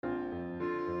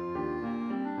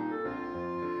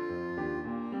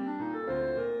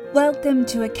Welcome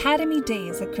to Academy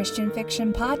Days, a Christian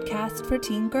fiction podcast for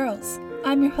teen girls.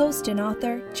 I'm your host and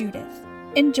author, Judith.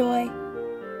 Enjoy!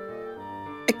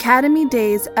 Academy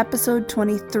Days, Episode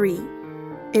 23.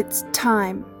 It's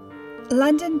Time.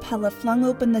 London Pella flung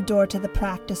open the door to the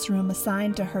practice room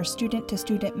assigned to her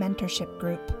student-to-student mentorship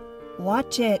group.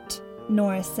 "Watch it,"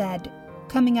 Nora said,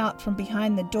 coming out from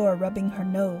behind the door rubbing her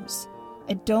nose.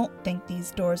 "I don't think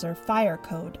these doors are fire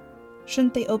code.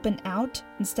 Shouldn't they open out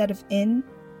instead of in?"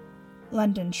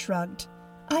 London shrugged.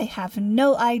 "I have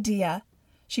no idea."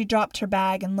 She dropped her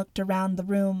bag and looked around the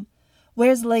room.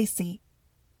 "Where's Lacey?"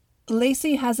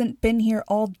 "Lacey hasn't been here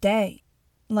all day,"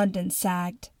 London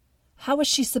sagged. How was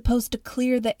she supposed to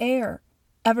clear the air?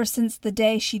 Ever since the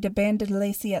day she'd abandoned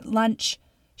Lacey at lunch,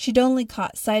 she'd only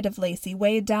caught sight of Lacey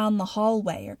way down the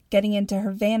hallway or getting into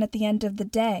her van at the end of the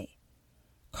day.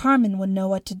 Carmen would know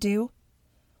what to do.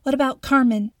 What about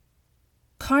Carmen?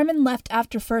 Carmen left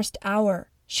after first hour.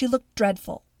 She looked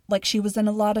dreadful, like she was in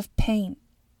a lot of pain.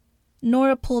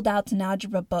 Nora pulled out an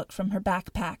algebra book from her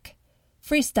backpack.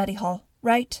 "Free study hall,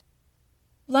 right?"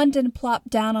 London plopped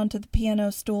down onto the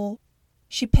piano stool.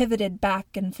 She pivoted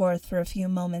back and forth for a few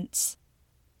moments.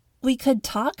 "We could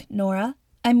talk, Nora.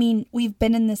 I mean, we've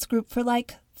been in this group for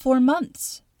like 4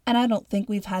 months, and I don't think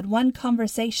we've had one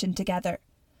conversation together.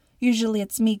 Usually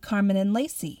it's me, Carmen, and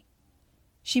Lacey."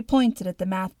 She pointed at the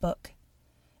math book.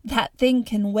 "That thing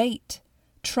can wait.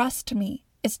 Trust me,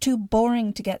 it's too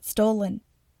boring to get stolen."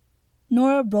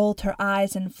 Nora rolled her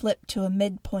eyes and flipped to a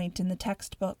midpoint in the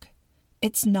textbook.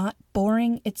 "It's not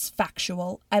boring, it's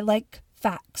factual. I like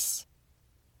facts."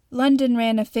 London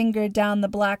ran a finger down the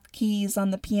black keys on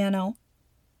the piano.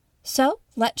 "So,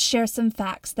 let's share some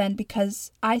facts then,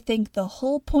 because I think the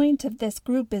whole point of this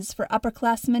group is for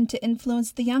upperclassmen to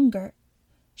influence the younger."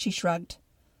 She shrugged.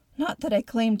 "Not that I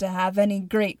claim to have any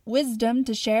great wisdom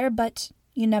to share, but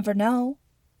you never know."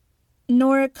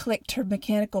 Nora clicked her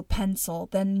mechanical pencil,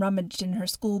 then rummaged in her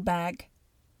school bag.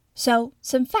 "So,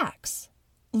 some facts."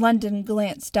 London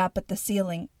glanced up at the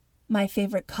ceiling. "My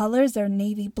favorite colors are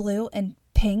navy blue and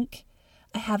pink.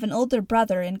 I have an older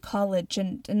brother in college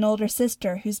and an older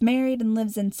sister who's married and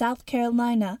lives in South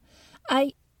Carolina.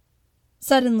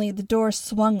 Suddenly the door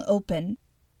swung open.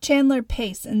 Chandler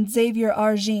Pace and Xavier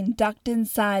Argine ducked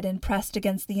inside and pressed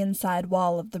against the inside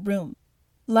wall of the room.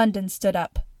 London stood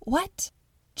up. "What?"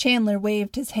 Chandler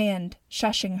waved his hand,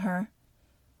 shushing her.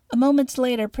 A moment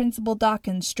later, Principal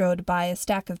Dawkins strode by, a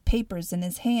stack of papers in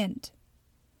his hand.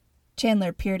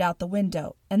 Chandler peered out the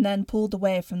window and then pulled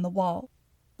away from the wall.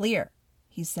 "Clear,"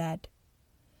 he said.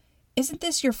 "Isn't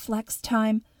this your flex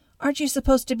time? Aren't you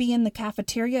supposed to be in the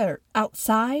cafeteria or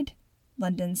outside?"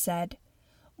 London said.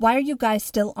 "Why are you guys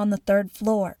still on the 3rd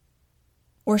floor?"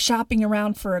 "We're shopping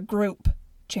around for a group,"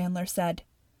 Chandler said.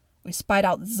 "We spied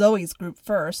out Zoe's group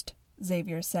first,"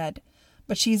 Xavier said.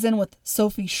 "But she's in with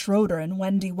Sophie Schroeder and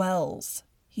Wendy Wells."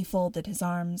 He folded his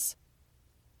arms.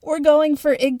 "We're going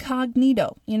for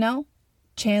incognito, you know?"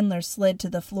 Chandler slid to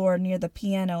the floor near the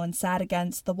piano and sat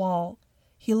against the wall.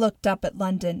 He looked up at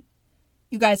London.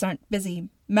 "You guys aren't busy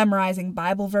memorizing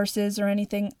Bible verses or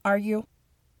anything, are you?"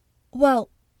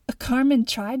 "Well, Carmen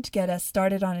tried to get us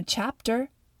started on a chapter,"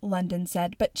 London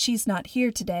said, "but she's not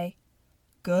here today."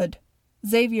 "Good."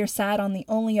 Xavier sat on the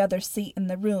only other seat in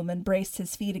the room and braced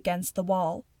his feet against the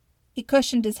wall. He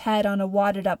cushioned his head on a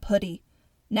wadded-up hoodie.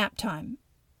 "Nap time."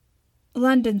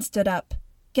 London stood up.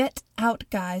 "Get out,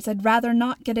 guys. I'd rather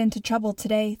not get into trouble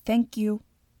today, thank you."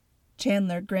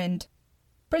 Chandler grinned.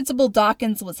 "Principal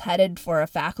Dawkins was headed for a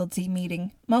faculty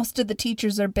meeting. Most of the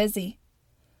teachers are busy."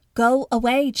 "Go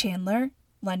away, Chandler,"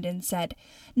 London said.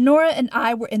 "Nora and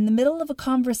I were in the middle of a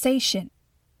conversation."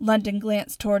 London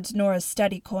glanced towards Nora's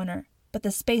study corner, but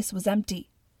the space was empty.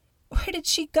 "Where did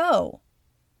she go?"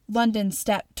 London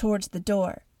stepped towards the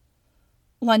door.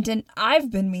 "London,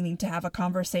 I've been meaning to have a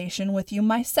conversation with you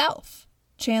myself."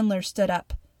 Chandler stood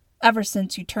up. "Ever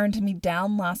since you turned me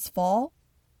down last fall?"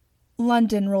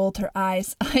 London rolled her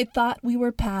eyes. "I thought we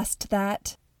were past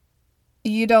that."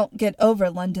 "You don't get over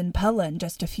London Pella in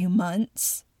just a few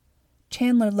months."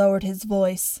 Chandler lowered his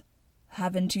voice.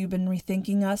 "Haven't you been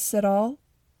rethinking us at all?"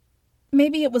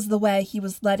 Maybe it was the way he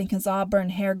was letting his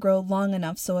auburn hair grow long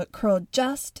enough so it curled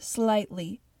just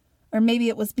slightly. Or maybe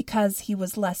it was because he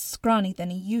was less scrawny than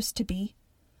he used to be.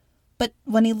 But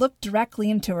when he looked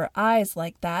directly into her eyes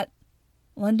like that,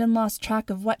 London lost track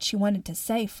of what she wanted to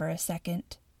say for a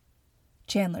second.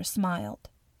 Chandler smiled.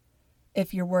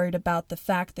 "If you're worried about the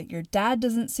fact that your dad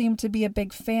doesn't seem to be a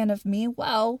big fan of me,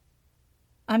 well,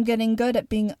 I'm getting good at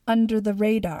being under the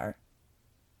radar."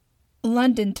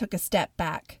 London took a step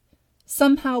back.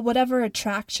 Somehow, whatever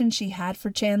attraction she had for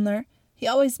Chandler, He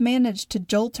always managed to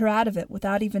jolt her out of it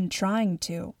without even trying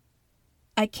to.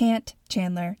 I can't,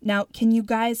 Chandler. Now, can you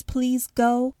guys please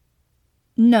go?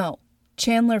 No.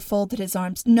 Chandler folded his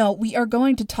arms. No, we are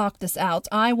going to talk this out.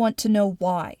 I want to know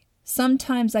why.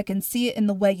 Sometimes I can see it in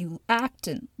the way you act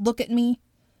and look at me.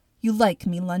 You like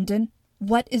me, London.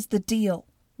 What is the deal?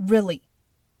 Really?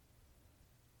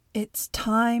 It's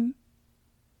time.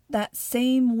 That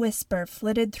same whisper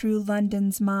flitted through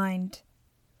London's mind.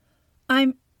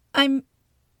 I'm...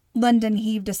 London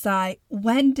heaved a sigh.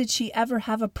 When did she ever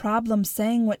have a problem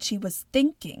saying what she was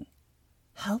thinking?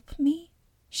 Help me?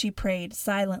 She prayed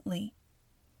silently.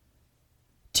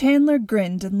 Chandler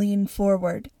grinned and leaned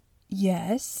forward.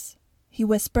 Yes, he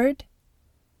whispered.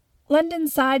 London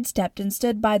sidestepped and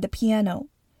stood by the piano.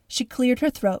 She cleared her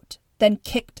throat, then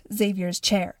kicked Xavier's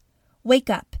chair. Wake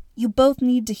up. You both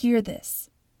need to hear this.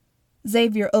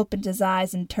 Xavier opened his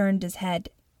eyes and turned his head.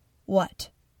 What?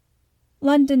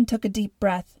 London took a deep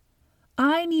breath.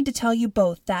 I need to tell you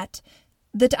both that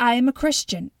I am a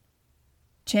Christian.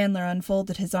 Chandler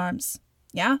unfolded his arms.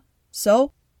 Yeah?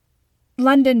 So?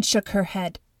 London shook her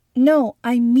head. No,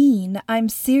 I mean, I'm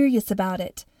serious about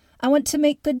it. I want to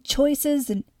make good choices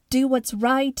and do what's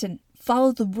right and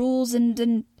follow the rules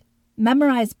and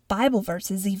memorize Bible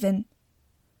verses even.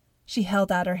 She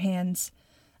held out her hands.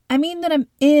 I mean that I'm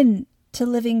into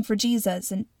living for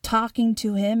Jesus and talking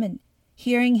to him and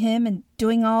hearing him and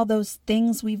doing all those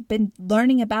things we've been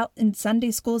learning about in Sunday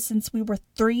school since we were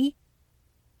 3.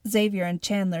 Xavier and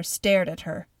Chandler stared at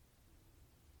her.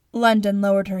 London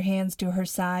lowered her hands to her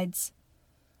sides.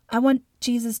 I want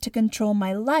Jesus to control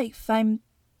my life. I'm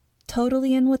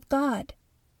totally in with God.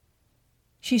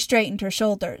 She straightened her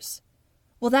shoulders.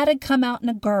 Well, that had come out in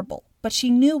a garble, but she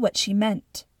knew what she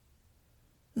meant.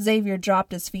 Xavier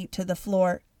dropped his feet to the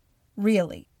floor.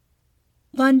 Really?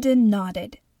 London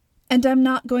nodded. And I'm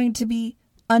not going to be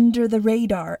under the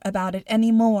radar about it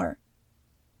anymore.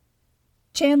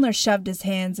 Chandler shoved his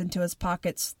hands into his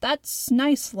pockets. That's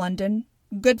nice, London.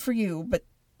 Good for you, but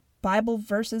Bible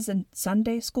verses in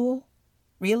Sunday school?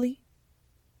 Really?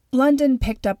 London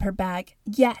picked up her bag.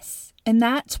 Yes, and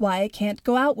that's why I can't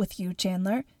go out with you,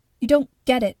 Chandler. You don't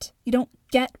get it. You don't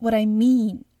get what I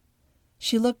mean.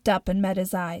 She looked up and met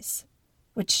his eyes,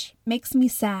 which makes me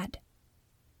sad.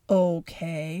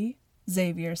 Okay,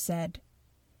 Xavier said.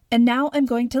 And now I'm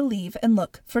going to leave and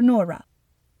look for Nora.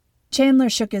 Chandler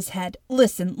shook his head.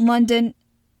 Listen, London.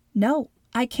 No,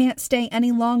 I can't stay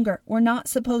any longer. We're not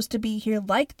supposed to be here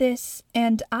like this,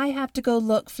 and I have to go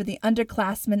look for the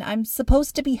underclassmen I'm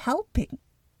supposed to be helping.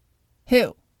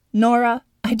 Who? Nora?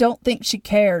 I don't think she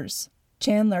cares.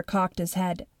 Chandler cocked his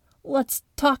head. Let's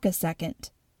talk a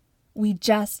second. We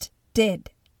just did.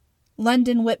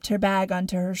 London whipped her bag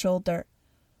onto her shoulder.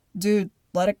 Dude,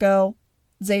 let it go,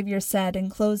 Xavier said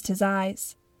and closed his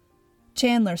eyes.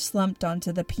 Chandler slumped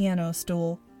onto the piano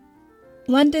stool.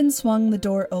 London swung the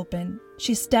door open.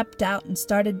 She stepped out and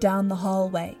started down the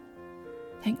hallway.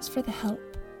 Thanks for the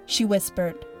help, she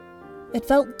whispered. It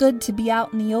felt good to be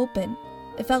out in the open.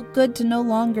 It felt good to no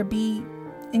longer be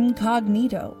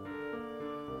incognito.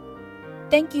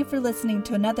 Thank you for listening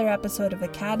to another episode of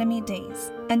Academy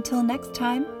Days. Until next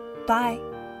time, bye.